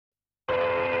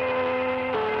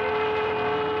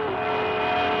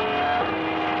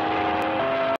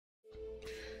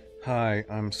Hi,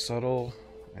 I'm Subtle,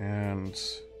 and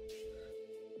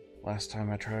last time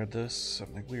I tried this,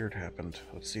 something weird happened.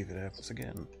 Let's see if it happens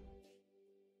again.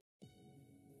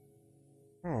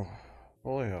 Oh,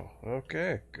 polio.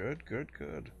 Okay, good, good,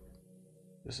 good.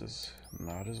 This is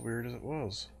not as weird as it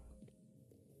was.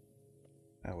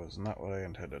 That was not what I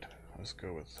intended. Let's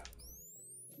go with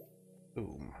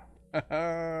boom.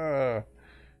 Haha!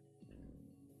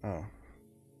 Oh.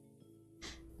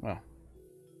 Well.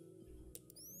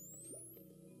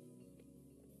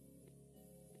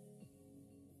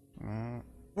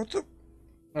 What the?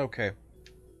 Okay.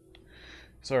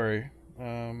 Sorry.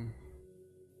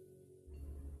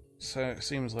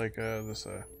 Seems like this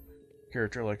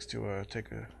character likes to take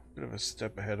a bit of a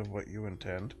step ahead of what you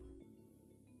intend.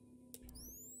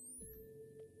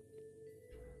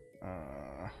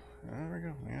 There we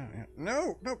go. Yeah, yeah.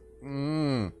 No, no.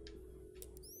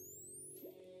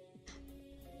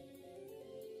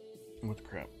 What the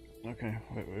crap? Okay.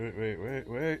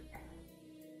 Wait.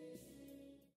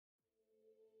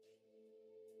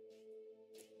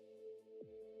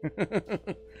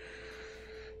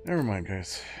 Never mind,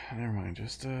 guys. Never mind.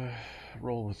 Just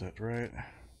roll with it, right?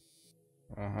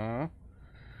 Uh-huh.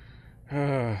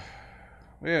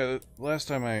 Yeah, last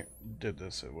time I did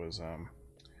this, it was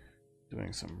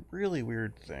doing some really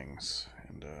weird things,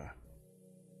 and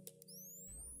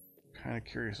kind of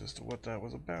curious as to what that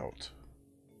was about.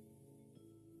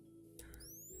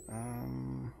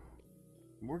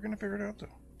 We're gonna figure it out,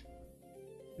 though.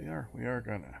 We are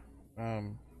gonna.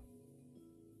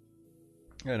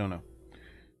 I don't know.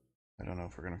 I don't know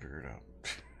if we're gonna figure it out.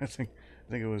 I think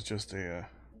it was just a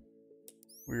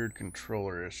weird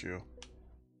controller issue,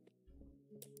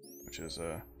 which is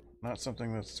not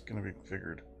something that's gonna be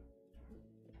figured.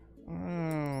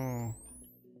 Oh,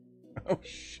 oh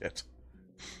shit.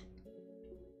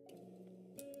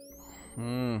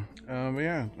 But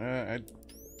yeah,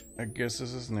 I guess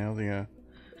this is now the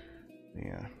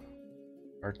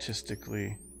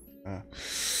artistically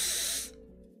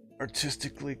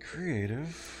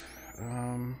creative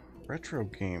retro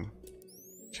game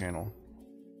channel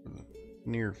for the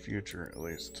near future, at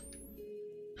least.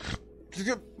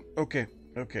 Okay.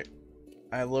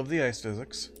 I love the ice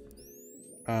physics,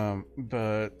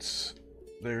 but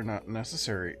they're not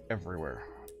necessary everywhere.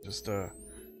 Just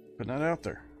putting that out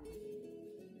there.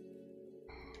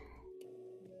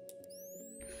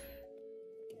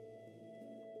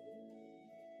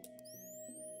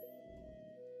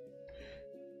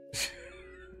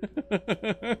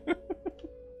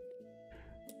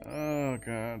 Oh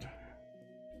god,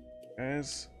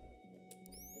 guys,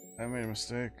 I made a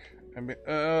mistake.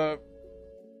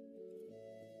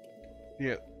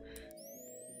 Yeah.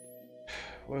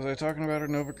 Was I talking about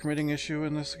an overcommitting issue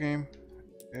in this game?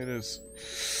 It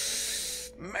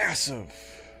is massive.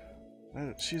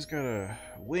 She's got a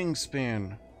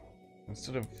wingspan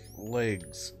instead of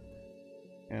legs,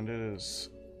 and it is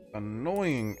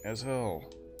annoying as hell.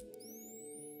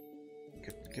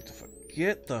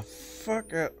 Get the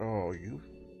fuck out! Oh, you.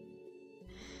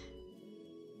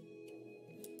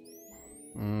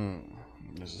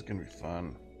 This is gonna be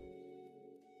fun.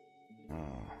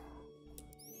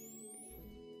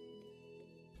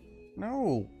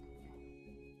 No.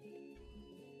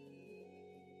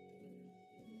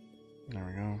 There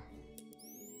we go.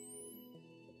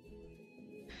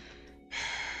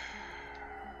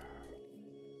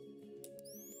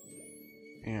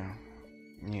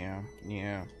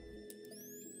 Yeah.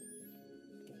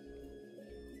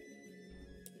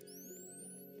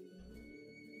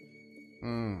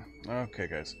 Okay,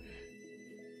 guys.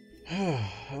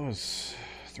 That was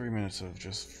 3 minutes of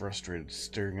just frustrated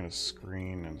staring at a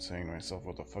screen and saying to myself,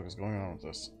 what the fuck is going on with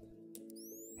this?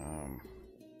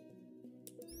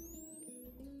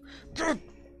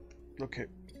 Okay,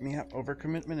 yeah,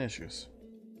 overcommitment issues.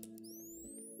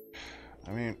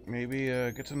 I mean, maybe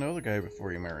get to know the guy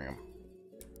before you marry him.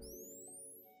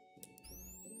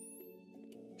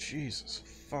 Jesus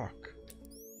fuck.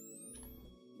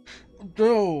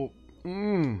 No!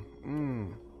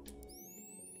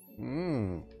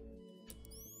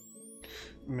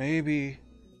 Maybe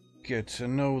get to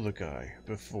know the guy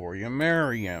before you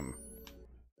marry him.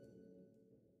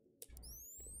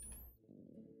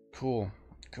 Cool.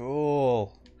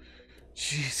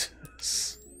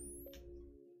 Jesus.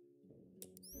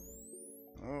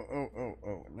 Oh,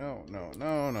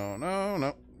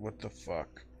 no. What the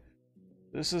fuck?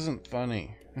 This isn't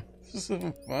funny. This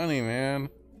isn't funny, man.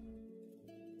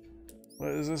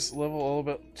 What is this level all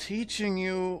about? Teaching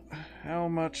you how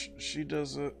much she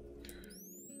does it.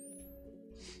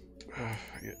 Yeah,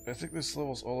 I think this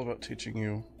level's all about teaching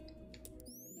you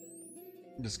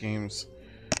this game's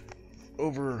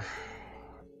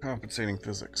overcompensating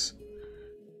physics.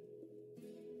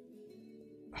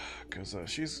 Because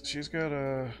she's got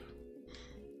a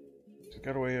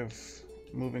way of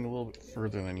moving a little bit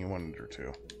further than you wanted her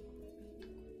to.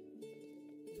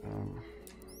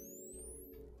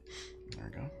 There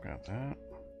we go, got that.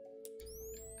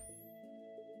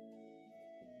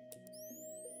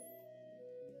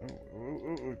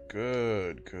 Oh,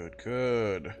 good.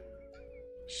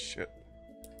 Shit.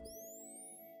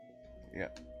 Yeah.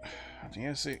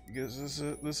 Yeah, see,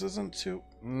 this isn't too...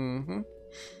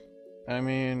 I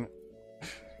mean...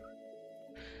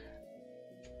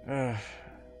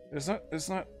 it's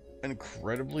not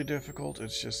incredibly difficult,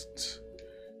 it's just...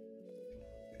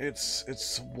 It's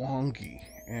wonky,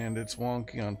 and it's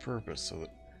wonky on purpose, so that,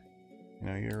 you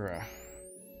know, you're,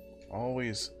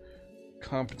 always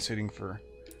compensating for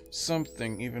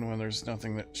something, even when there's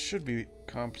nothing that should be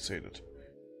compensated.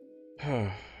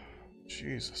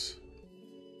 Jesus.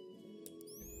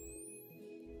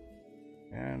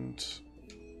 And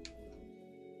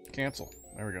cancel.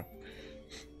 There we go.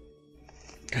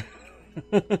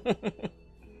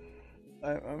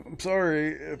 I'm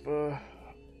sorry if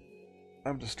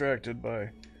I'm distracted by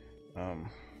damn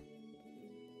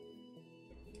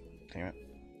it.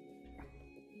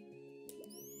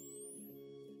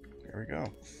 There we go.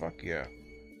 Fuck yeah.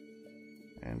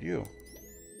 And you.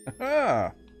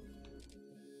 Aha!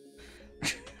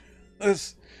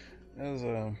 This is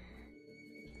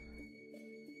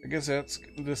I guess that's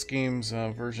this game's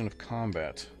version of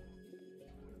combat.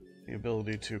 The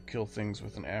ability to kill things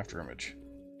with an afterimage.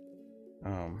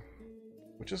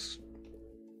 Which is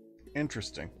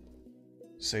interesting,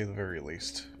 to say the very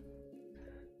least.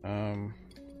 I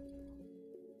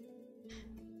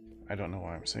don't know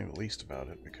why I'm saying the least about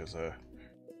it, because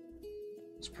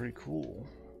it's pretty cool,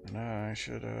 and I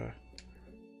should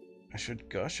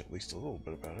gush at least a little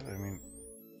bit about it. I mean,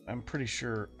 I'm pretty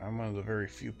sure I'm one of the very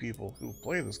few people who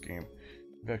play this game.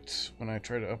 In fact, when I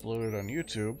tried to upload it on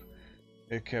YouTube,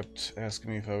 it kept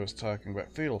asking me if I was talking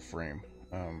about Fatal Frame,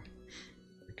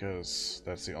 because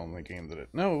that's the only game that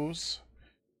it knows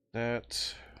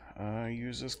that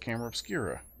uses camera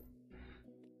obscura.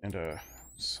 And, you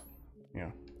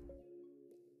know,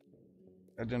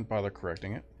 I didn't bother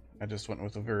correcting it. I just went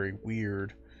with a very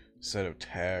weird set of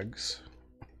tags,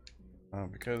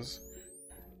 because,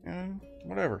 you know,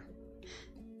 whatever.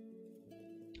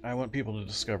 I want people to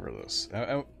discover this.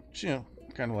 You know,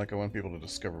 kind of like I want people to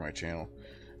discover my channel.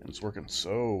 And it's working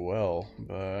so well,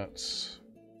 but...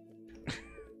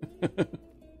 it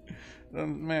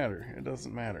doesn't matter. It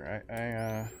doesn't matter.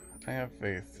 I have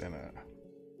faith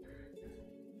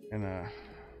in a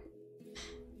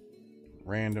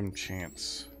random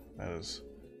chance. That is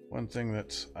one thing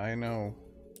that I know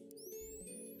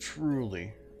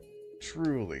truly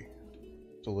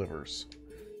delivers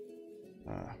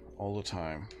all the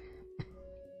time.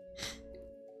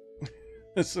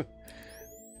 That's a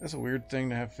weird thing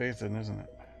to have faith in, isn't it?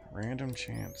 Random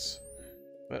chance.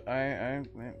 But I'm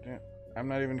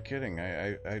not even kidding.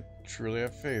 I truly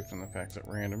have faith in the fact that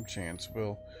random chance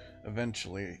will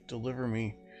eventually deliver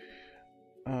me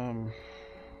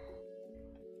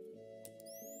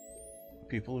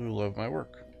people who love my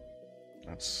work.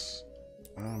 That's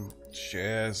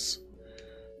jazz.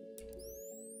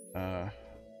 And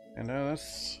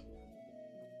that's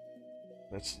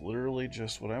literally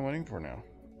just what I'm waiting for now.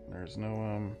 There's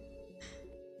no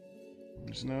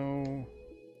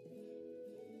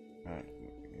yeah,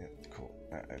 cool.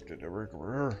 I did a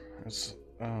it's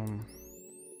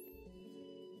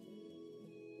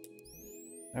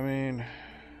I mean,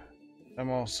 I'm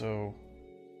also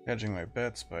hedging my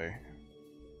bets by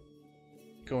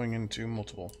going into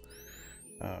multiple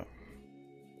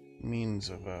means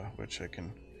of which I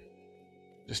can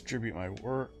distribute my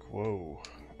work. Whoa.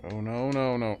 Oh, no.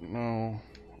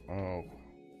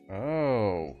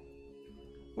 Oh.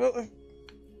 Well,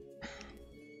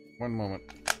 one moment.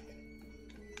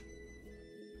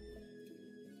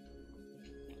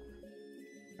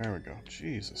 There we go.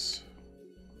 Jesus.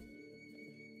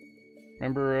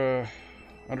 Remember,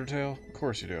 Undertale? Of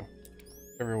course you do.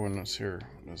 Everyone that's here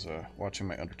is, watching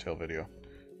my Undertale video.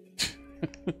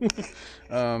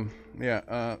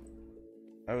 Yeah,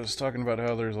 I was talking about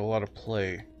how there's a lot of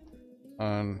play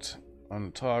on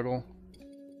Toggle.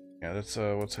 Yeah, that's,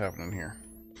 what's happening here.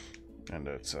 And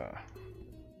it's,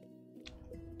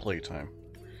 playtime.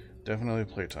 Definitely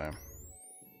playtime.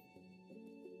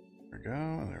 There we go,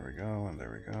 and there we go, and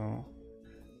there we go.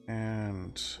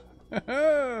 And...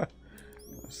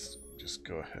 let's just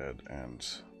go ahead and...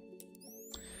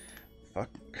 fuck.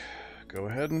 Go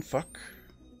ahead and fuck.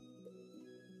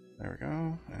 There we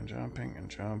go. And jumping, and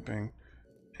jumping.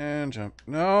 And jump.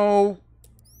 No!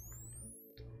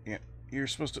 Yeah, you're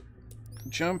supposed to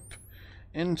jump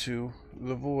into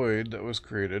the void that was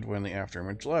created when the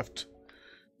afterimage left.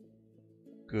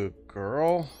 Good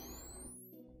girl.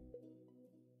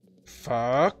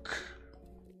 Fuck.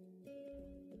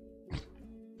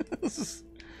 This is...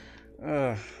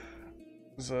 yeah.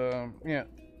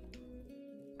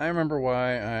 I remember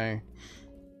why I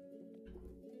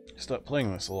stopped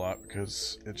playing this a lot,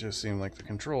 because it just seemed like the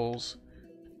controls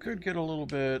could get a little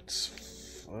bit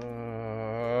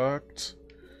fucked.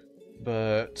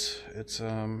 But it's,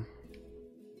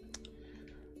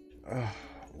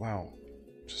 wow.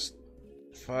 Just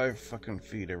 5 fucking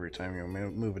feet every time you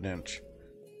move an inch.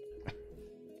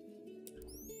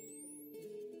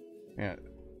 Yeah,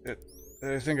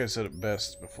 I think I said it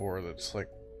best before, that it's like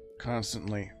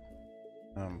constantly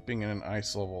being in an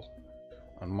ice level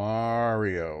on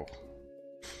Mario.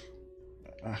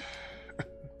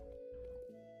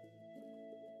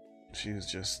 She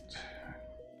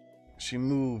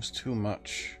moves too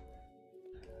much.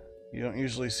 You don't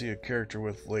usually see a character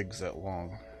with legs that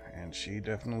long, and she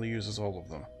definitely uses all of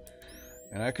them.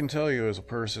 And I can tell you, as a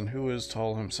person who is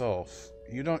tall himself,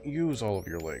 you don't use all of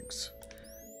your legs.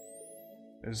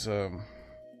 Is a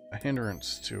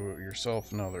hindrance to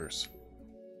yourself and others.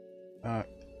 Yeah,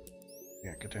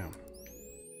 get down.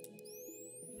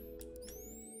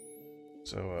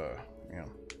 So, yeah.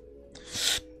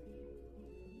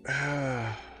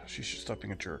 She should stop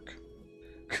being a jerk.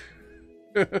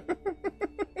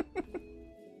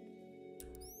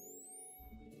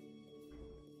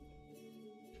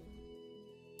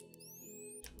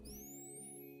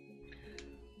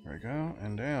 There we go,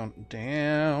 and down.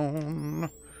 Down!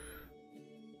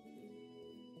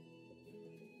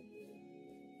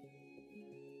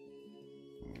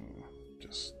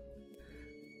 Just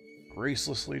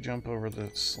gracelessly jump over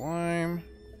the slime.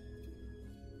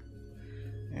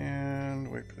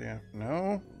 And wait for the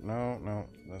no.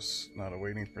 That's not a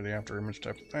waiting for the after image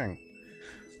type of thing.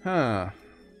 Huh.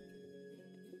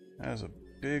 That is a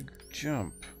big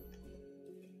jump.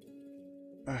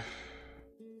 That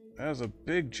is a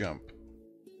big jump.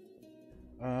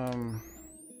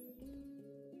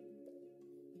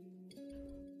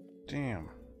 Damn.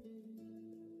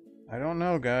 I don't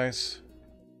know, guys.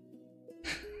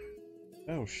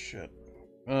 Oh shit.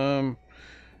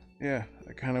 Yeah,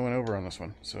 I kind of went over on this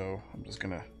one, so I'm just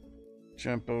gonna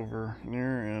jump over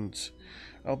here and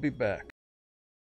I'll be back.